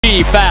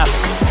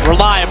Fast,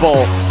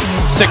 reliable,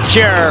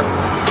 secure.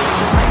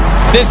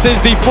 This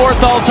is the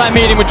fourth all-time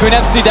meeting between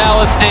FC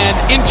Dallas and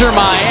Inter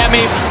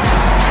Miami.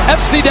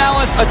 FC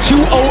Dallas, a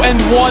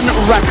 2-0-1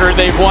 record.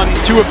 They've won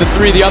 2 of the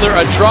 3, the other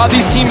a draw.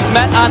 These teams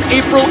met on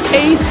April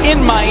 8th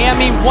in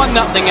Miami. 1-0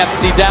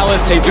 FC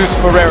Dallas. Jesus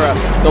Ferreira,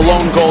 the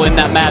lone goal in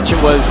that match.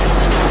 It was,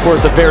 of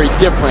course, a very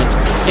different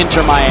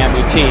Inter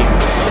Miami team.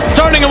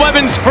 Starting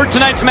 11s for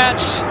tonight's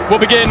match. We'll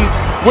begin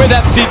with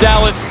FC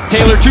Dallas.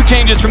 Taylor, 2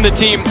 changes from the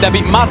team that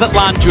beat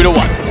Mazatlan 2-1.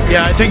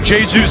 Yeah, I think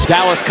Jesus.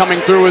 Dallas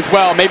coming through as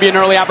well. Maybe an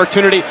early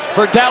opportunity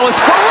for Dallas.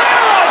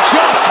 Ferreira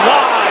just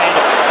wide.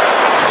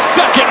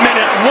 Second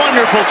minute,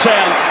 wonderful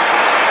chance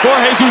for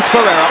Jesus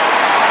Ferreira.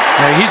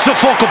 Yeah, he's the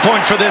focal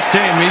point for this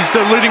team. He's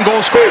the leading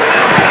goal scorer.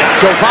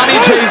 Giovanni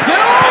Jesus.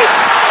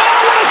 Oh,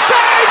 what a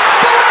save!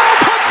 Ferreira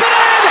puts it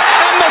in,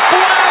 and the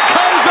flag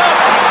comes up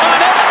on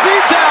FC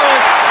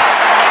Dallas.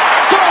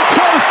 So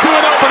close to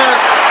an opener,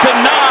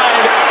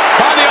 denied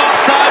by the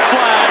offside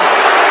flag.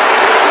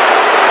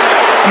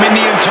 I mean,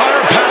 the entire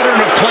pattern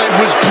of play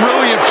was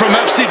brilliant from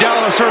FC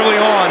Dallas early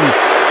on.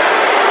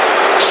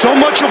 So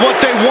much of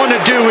what they want to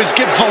do is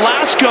get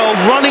Velasco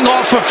running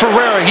off of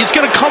Ferreira. He's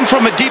going to come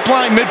from a deep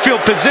line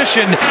midfield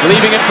position.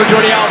 Leaving it for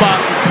Jordi Alba.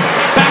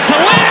 Back to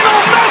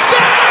Lionel Messi!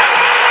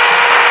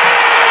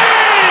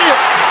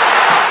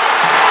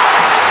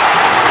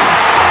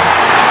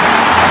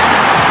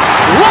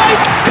 Like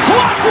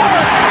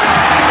clockwork!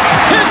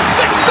 His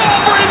 6th goal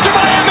for Inter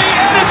Miami,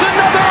 and it's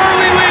another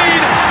early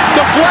lead.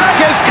 The flag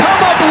has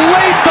come up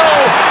late,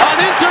 though, on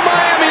Inter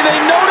Miami. They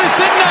notice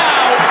it now.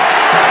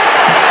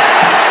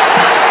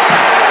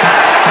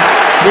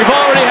 We've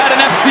already had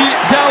an FC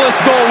Dallas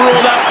goal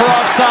ruled out for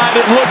offside.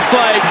 It looks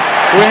like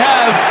we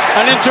have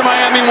an Inter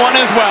Miami one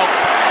as well.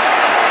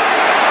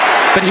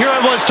 But here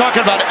I was talking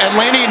about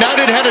Atlanta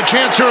United had a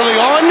chance early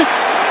on.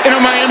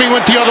 Inter Miami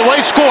went the other way,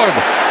 scored.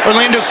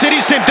 Orlando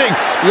City, same thing.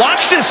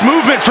 Watch this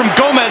movement from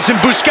Gomez and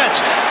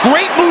Busquets.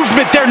 Great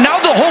movement there. Now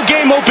the whole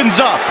game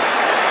opens up.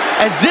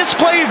 As this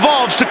play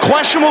evolves, the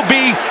question will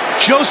be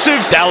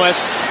Joseph.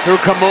 Dallas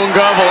through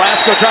Kamunga.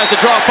 Velasco tries to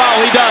draw a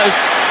foul. He does.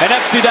 And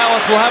FC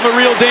Dallas will have a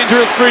real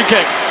dangerous free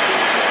kick.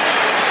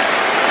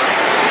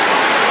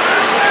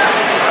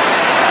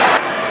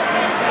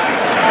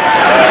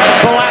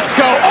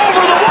 Velasco over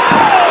the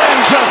wall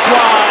and just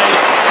wide.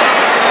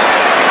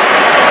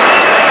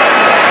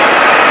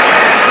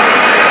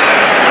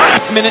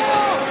 Minute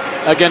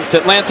against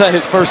Atlanta,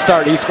 his first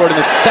start. He scored in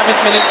the 7th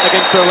minute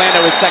against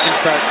Orlando, his 2nd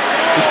start.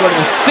 He scored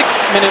in the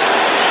 6th minute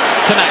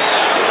tonight.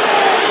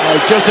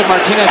 As Joseph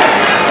Martinez.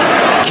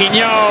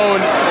 Quignon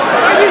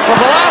for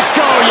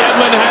Velasco.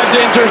 Yedlin had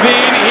to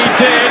intervene. He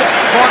did.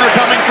 Corner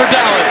coming for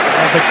Dallas.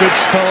 The good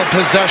spell of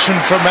possession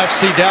from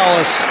FC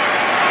Dallas.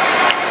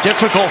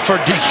 Difficult for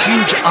the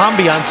huge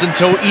ambiance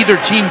until either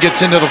team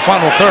gets into the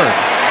final third.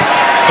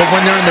 But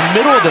when they're in the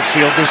middle of the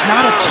field, there's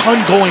not a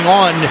ton going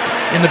on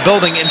in the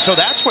building. And so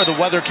that's where the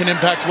weather can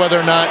impact whether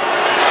or not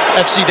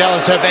FC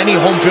Dallas have any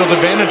home field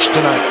advantage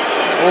tonight.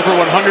 Over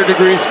 100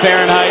 degrees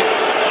Fahrenheit.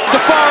 To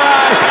far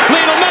eye,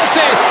 Lionel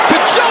Messi to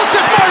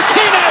Joseph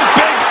Martinez,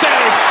 big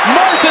save.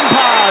 Martin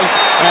Paz,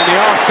 and the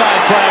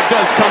offside flag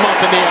does come up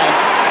in the end.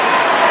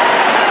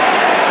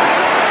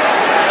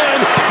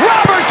 And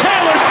Robert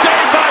Taylor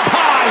saved by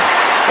Paz.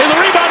 And the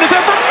rebound is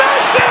there for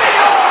Messi.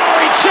 Oh,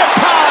 he chipped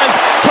Paz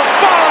to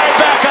far right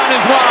back on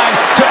his line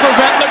to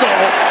prevent the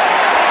goal.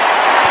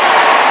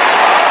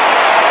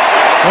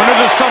 One of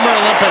the Summer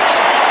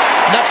Olympics.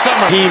 Next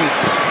summer.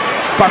 Teams.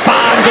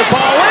 Farfan, good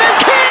ball in.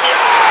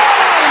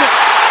 Quignon!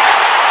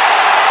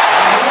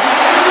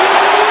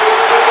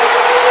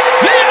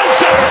 The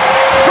answer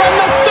from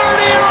the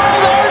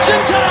 30-year-old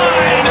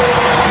Argentine.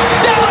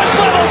 Dallas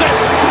levels it.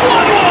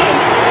 1-1.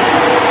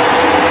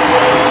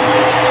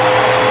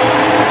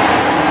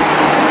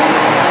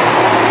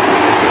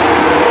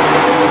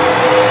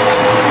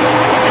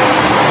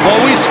 Well,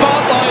 we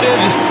spotlighted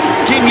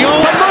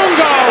Quignon.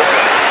 Kamunga.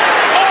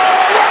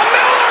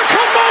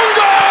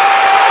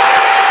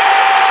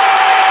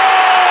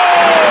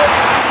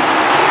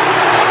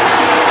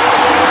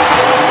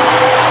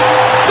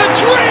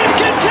 Dream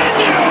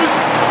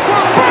continues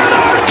for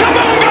Bernard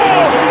Kamunga,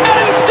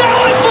 and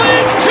Dallas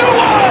leads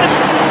 2-1.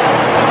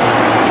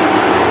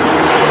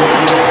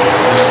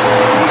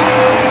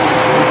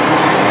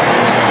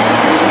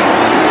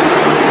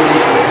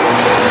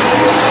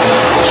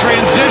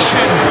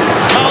 Transition,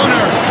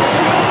 counter.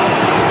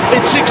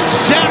 It's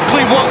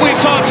exactly what we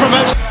thought from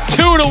FC.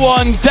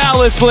 2-1,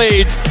 Dallas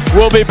leads.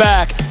 We'll be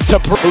back to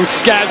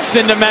Busquets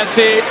into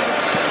Messi.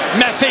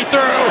 Messi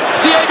through.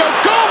 Diego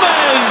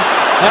Gomez.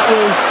 That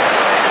was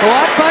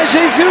blocked by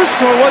Jesus,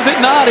 or was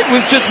it not? It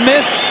was just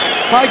missed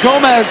by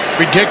Gomez.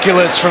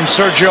 Ridiculous from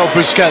Sergio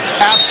Busquets.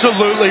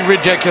 Absolutely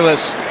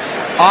ridiculous.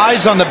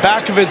 Eyes on the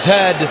back of his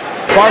head.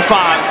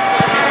 Farfan.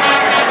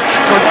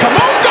 Towards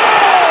Kamunga.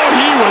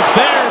 He was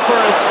there for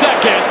a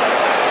second.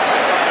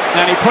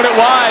 And he put it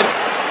wide.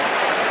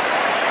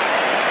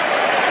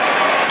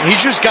 He's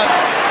just got.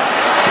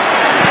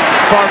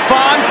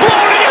 Farfan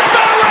floating at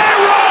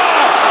Ferreira!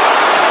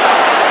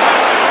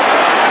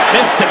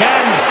 Missed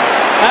again.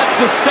 That's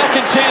the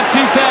second chance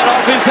he's had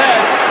off his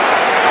head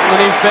when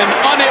he's been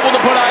unable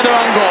to put either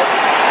on goal.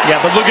 Yeah,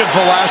 but look at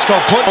Velasco.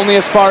 Only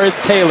as far as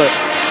Taylor.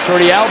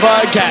 Jordi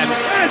Alba again.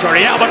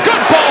 Jordi Alba,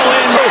 good ball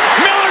in.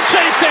 Miller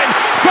chasing.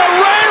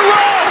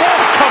 Ferreira.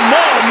 Oh, come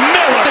on,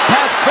 Miller.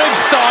 Past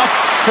Kristoff.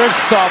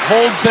 Kristoff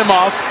holds him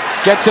off.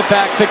 Gets it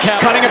back to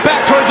Cap. Cutting it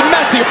back towards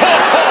Messi. Oh,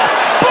 oh.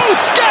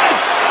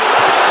 Busquets.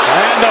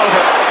 And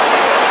over.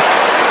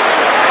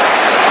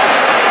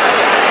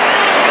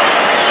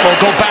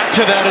 We'll go back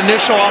to that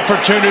initial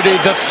opportunity.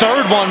 The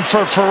third one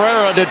for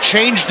Ferreira to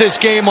change this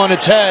game on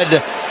its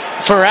head.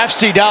 For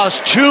FC Dallas,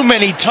 too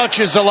many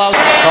touches allowed.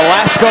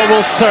 Velasco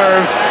will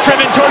serve,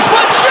 driven towards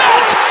left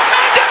shot,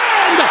 and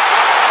in!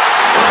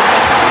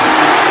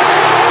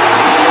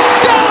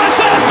 Dallas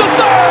has the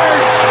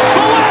third!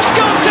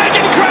 Velasco's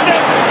taking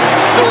credit!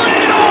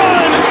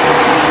 3-1!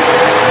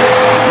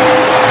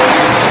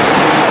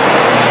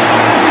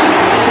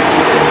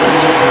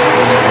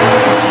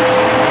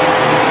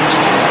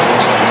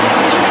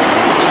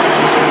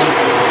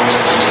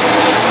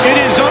 It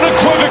is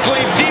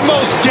unequivocally the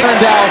most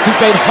Dallas, who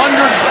paid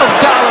hundreds of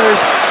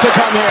dollars to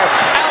come here.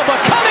 Alba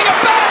cutting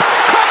it back.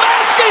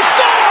 Kromaski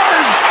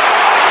scores!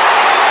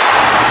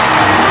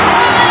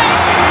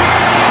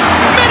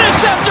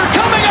 Minutes after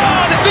coming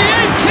on, the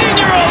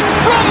 18-year-old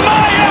from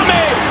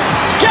Miami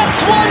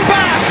gets one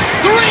back.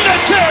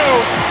 3-2.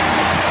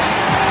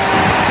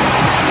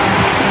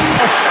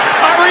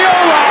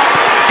 Arriola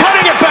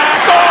cutting it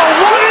back. Oh,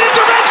 what an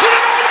intervention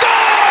and on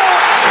goal!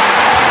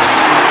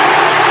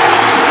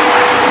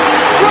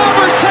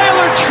 Robert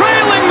Taylor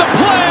trailing the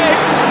play.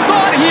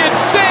 Thought he had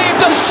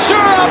saved a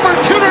sure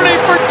opportunity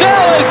for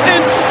Dallas.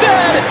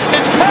 Instead,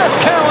 it's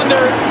past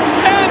calendar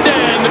and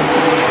in.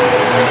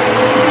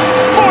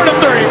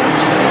 4-3.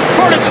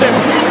 4-2.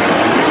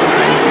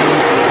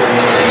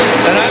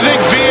 And I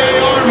think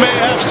VAR may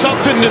have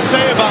something to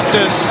say about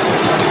this,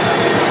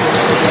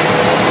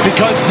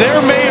 because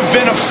there may have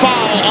been a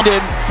foul.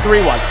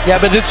 3-1. Yeah,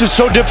 but this is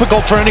so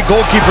difficult for any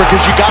goalkeeper,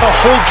 because you got to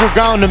hold your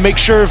ground to make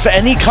sure if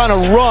any kind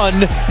of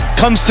run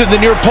comes to the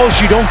near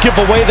post, you don't give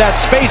away that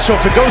space. So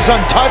if it goes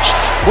untouched,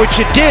 which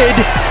it did,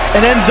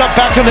 and ends up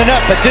back in the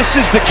net. But this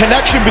is the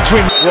connection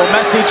between. Will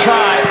Messi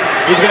try?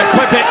 He's going to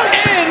clip it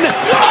in.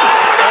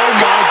 Oh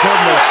my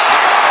goodness.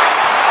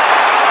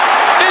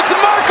 It's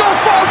Marco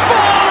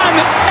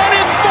Farfan, and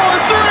it's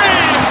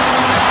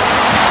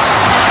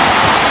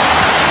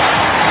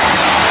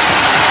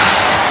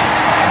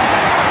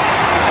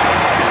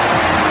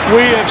 4-3.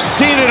 We have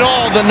seen it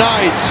all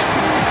tonight.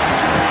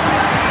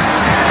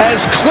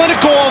 As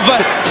clinical of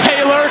a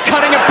Taylor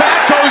cutting it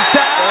back, goes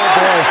down. Oh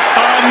boy.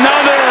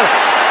 Another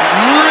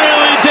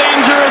really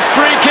dangerous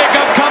free kick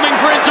upcoming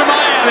for Inter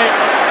Miami.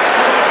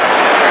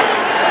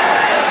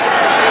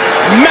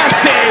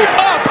 Messi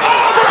up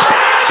over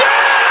and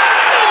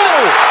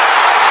in!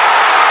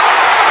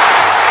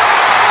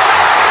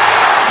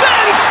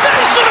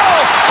 Sensational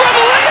from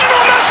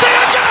Lionel Messi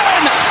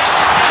again.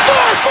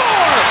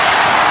 4-4.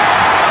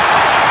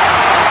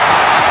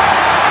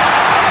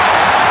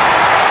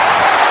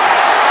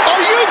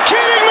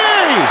 Kidding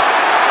me?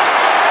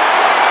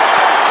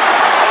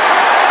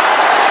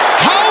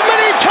 How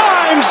many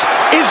times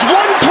is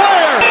one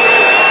player?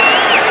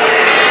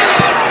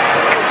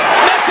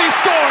 Messi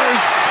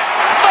scores.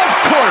 Of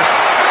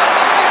course.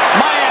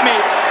 Miami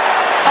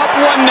up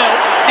 1-0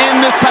 in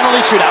this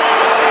penalty shootout.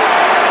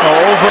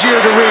 Over here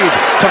to Reed.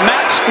 To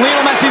match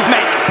Lionel Messi's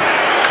make.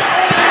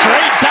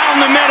 Straight down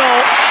the middle.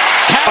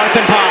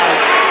 Martin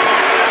Paz.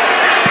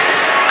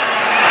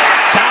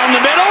 Down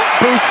the middle.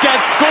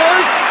 Busquets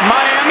scores.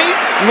 Miami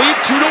lead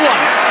 2-1.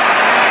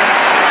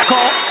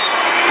 Call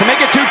to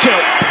make it 2-2.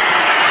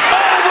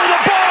 Over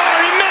the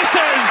bar, he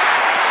misses.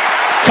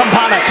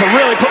 Campana to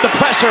really put the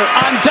pressure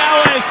on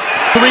Dallas.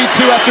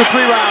 3-2 after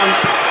 3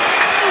 rounds.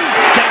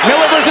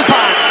 Miller versus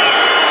Paz.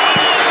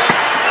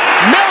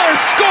 Miller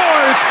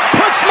scores,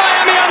 puts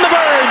Miami on the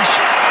verge.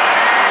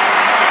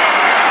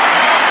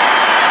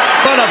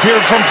 Fun up here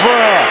from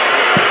Ferreira.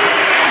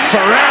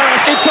 Ferreira,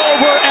 it's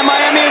over, and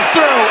Miami is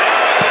through.